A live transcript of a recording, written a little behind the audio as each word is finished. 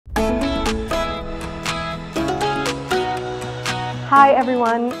Hi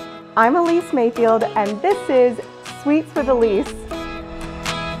everyone, I'm Elise Mayfield and this is Sweets with Elise.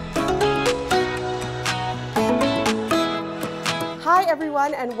 Hi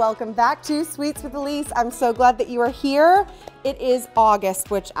everyone and welcome back to Sweets with Elise. I'm so glad that you are here. It is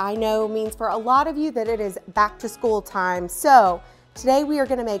August, which I know means for a lot of you that it is back to school time. So today we are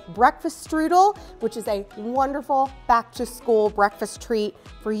going to make breakfast strudel, which is a wonderful back to school breakfast treat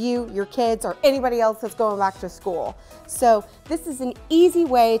for you, your kids, or anybody else that's going back to school. So this is an easy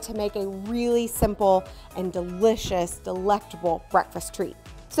way to make a really simple and delicious, delectable breakfast treat.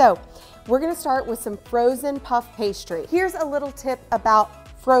 So we're going to start with some frozen puff pastry. Here's a little tip about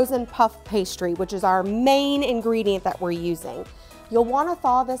frozen puff pastry, which is our main ingredient that we're using. You'll want to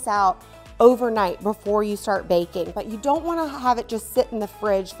thaw this out overnight before you start baking, but you don't want to have it just sit in the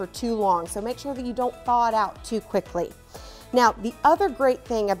fridge for too long. So make sure that you don't thaw it out too quickly. Now, the other great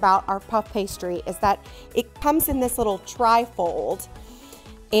thing about our puff pastry is that it comes in this little tri-fold,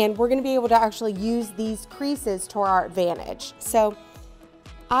 and we're going to be able to actually use these creases to our advantage. So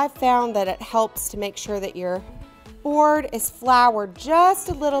I've found that it helps to make sure that your board is floured just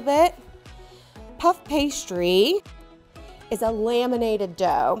a little bit. Puff pastry is a laminated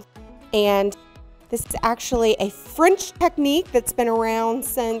dough, and this is actually a French technique that's been around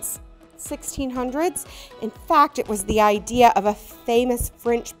since 1600s. In fact, it was the idea of a famous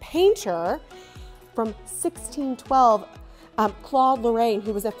French painter from 1612, Claude Lorraine,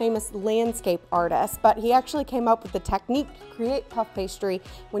 who was a famous landscape artist, but he actually came up with the technique to create puff pastry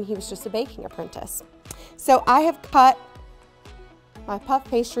when he was just a baking apprentice. So I have cut my puff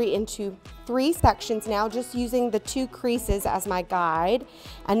pastry into 3 sections now, just using the 2 creases as my guide.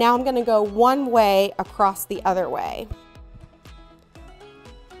 And now I'm going to go one way across the other way.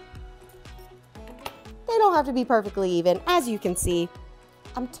 They don't have to be perfectly even. As you can see,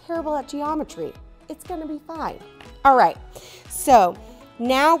 I'm terrible at geometry. It's going to be fine. All right, so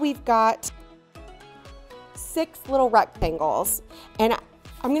now we've got 6 little rectangles, and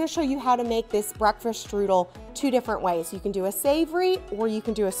I'm going to show you how to make this breakfast strudel 2 different ways. You can do a savory or you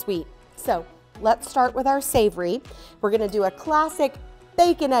can do a sweet. So let's start with our savory. We're going to do a classic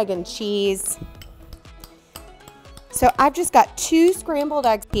bacon, egg, and cheese. So I've just got 2 scrambled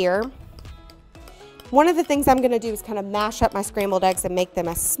eggs here. One of the things I'm going to do is kind of mash up my scrambled eggs and make them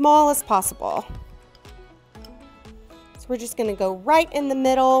as small as possible. So we're just going to go right in the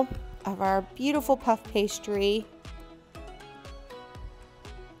middle of our beautiful puff pastry.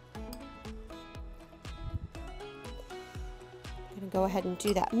 I'm going to go ahead and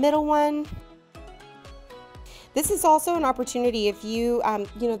do that middle one. This is also an opportunity if you,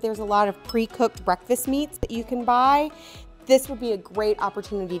 there's a lot of pre-cooked breakfast meats that you can buy. This would be a great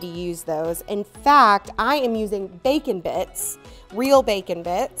opportunity to use those. In fact, I am using bacon bits, real bacon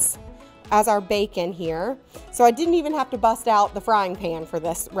bits, as our bacon here. So I didn't even have to bust out the frying pan for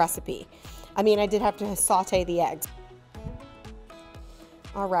this recipe. I mean, I did have to saute the eggs.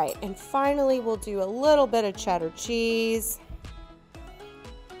 All right, and finally we'll do a little bit of cheddar cheese.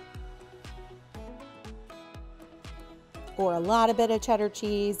 Or a lot of bit of cheddar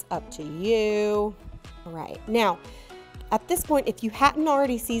cheese, up to you. All right, now, at this point, if you hadn't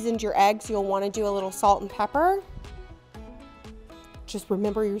already seasoned your eggs, you'll want to do a little salt and pepper. Just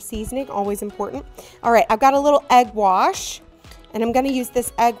remember your seasoning, always important. All right, I've got a little egg wash, and I'm going to use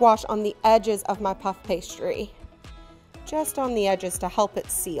this egg wash on the edges of my puff pastry. Just on the edges to help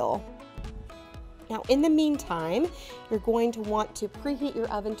it seal. Now, in the meantime, you're going to want to preheat your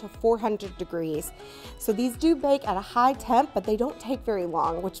oven to 400 degrees. So these do bake at a high temp, but they don't take very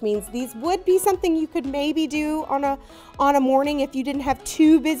long, which means these would be something you could maybe do on a morning if you didn't have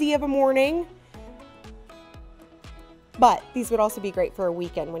too busy of a morning. But these would also be great for a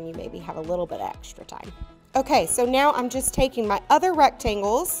weekend when you maybe have a little bit of extra time. Okay, so now I'm just taking my other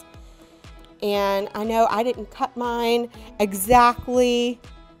rectangles, and I know I didn't cut mine exactly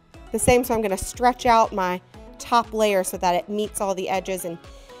the same, so I'm going to stretch out my top layer so that it meets all the edges, and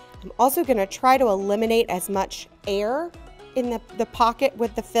I'm also going to try to eliminate as much air in the pocket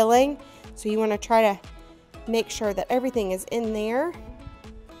with the filling. So you want to try to make sure that everything is in there.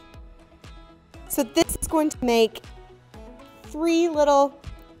 So this is going to make 3 little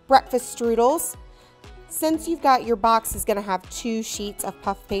breakfast strudels. Since you've got your box is going to have 2 sheets of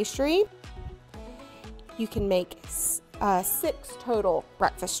puff pastry, you can make 6 total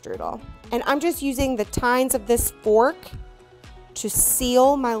breakfast strudel. And I'm just using the tines of this fork to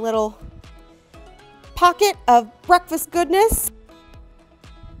seal my little pocket of breakfast goodness.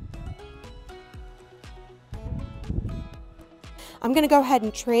 I'm going to go ahead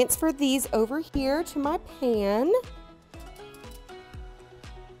and transfer these over here to my pan.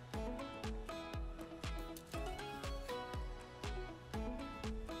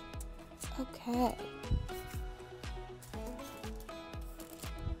 Okay.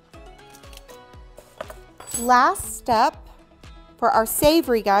 Last step for our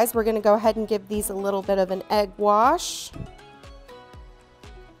savory, guys, we're going to go ahead and give these a little bit of an egg wash.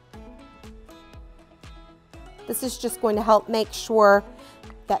 This is just going to help make sure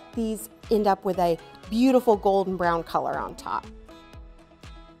that these end up with a beautiful golden brown color on top.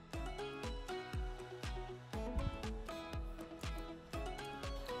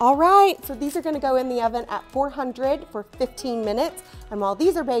 All right, so these are going to go in the oven at 400 for 15 minutes. And while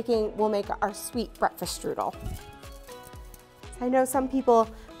these are baking, we'll make our sweet breakfast strudel. I know some people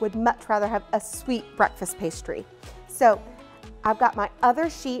would much rather have a sweet breakfast pastry. So I've got my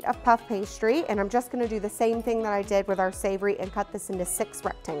other sheet of puff pastry, and I'm just going to do the same thing that I did with our savory and cut this into 6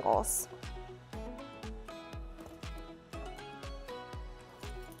 rectangles.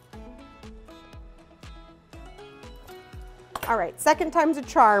 All right, second time's a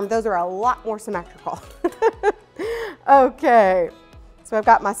charm. Those are a lot more symmetrical. Okay, so I've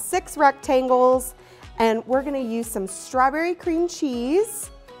got my 6 rectangles, and we're gonna use some strawberry cream cheese,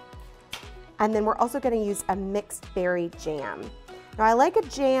 and then we're also gonna use a mixed berry jam. Now I like a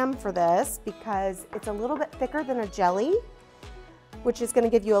jam for this because it's a little bit thicker than a jelly, which is gonna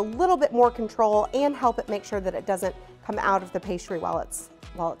give you a little bit more control and help it make sure that it doesn't come out of the pastry while it's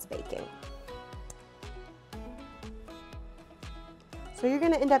baking. So you're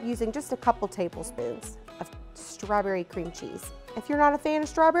gonna end up using just a couple tablespoons of strawberry cream cheese. If you're not a fan of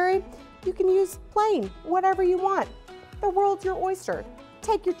strawberry, you can use plain, whatever you want. The world's your oyster.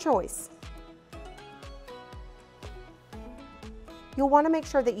 Take your choice. You'll wanna make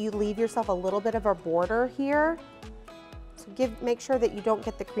sure that you leave yourself a little bit of a border here. So make sure that you don't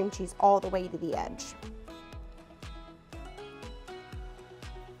get the cream cheese all the way to the edge.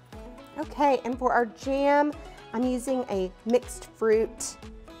 Okay, and for our jam, I'm using a mixed fruit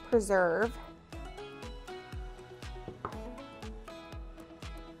preserve. I'm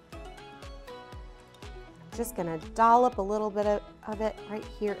just gonna dollop a little bit of it right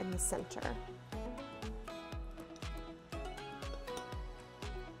here in the center.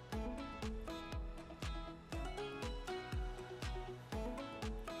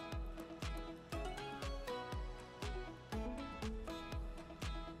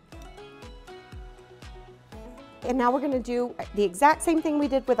 And now we're gonna do the exact same thing we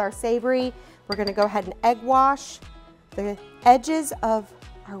did with our savory. We're gonna go ahead and egg wash the edges of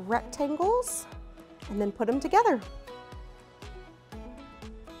our rectangles and then put them together.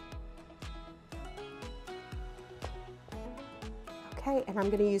 Okay, and I'm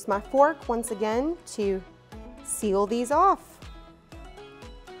gonna use my fork once again to seal these off.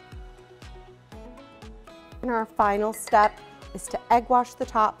 And our final step is to egg wash the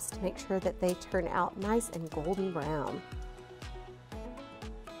tops to make sure that they turn out nice and golden brown.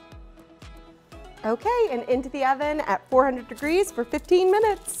 Okay, and into the oven at 400 degrees for 15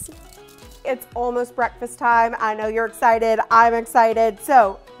 minutes. It's almost breakfast time. I know you're excited, I'm excited.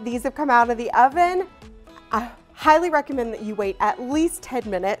 So these have come out of the oven. I highly recommend that you wait at least 10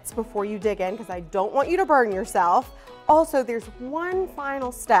 minutes before you dig in because I don't want you to burn yourself. Also, there's one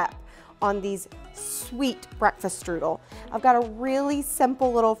final step on these sweet breakfast strudel. I've got a really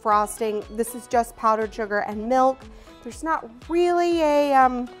simple little frosting. This is just powdered sugar and milk. There's not really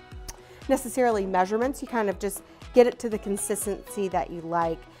a necessarily measurements. You kind of just get it to the consistency that you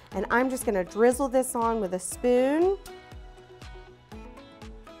like. And I'm just gonna drizzle this on with a spoon.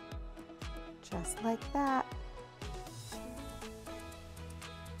 Just like that.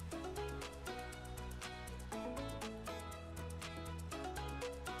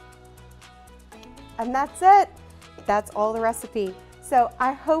 And that's it. That's all the recipe. So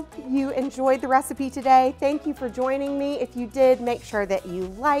I hope you enjoyed the recipe today. Thank you for joining me. If you did, make sure that you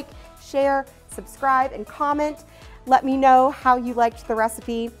like, share, subscribe, and comment. Let me know how you liked the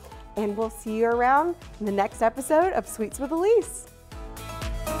recipe, and we'll see you around in the next episode of Sweets with Elise.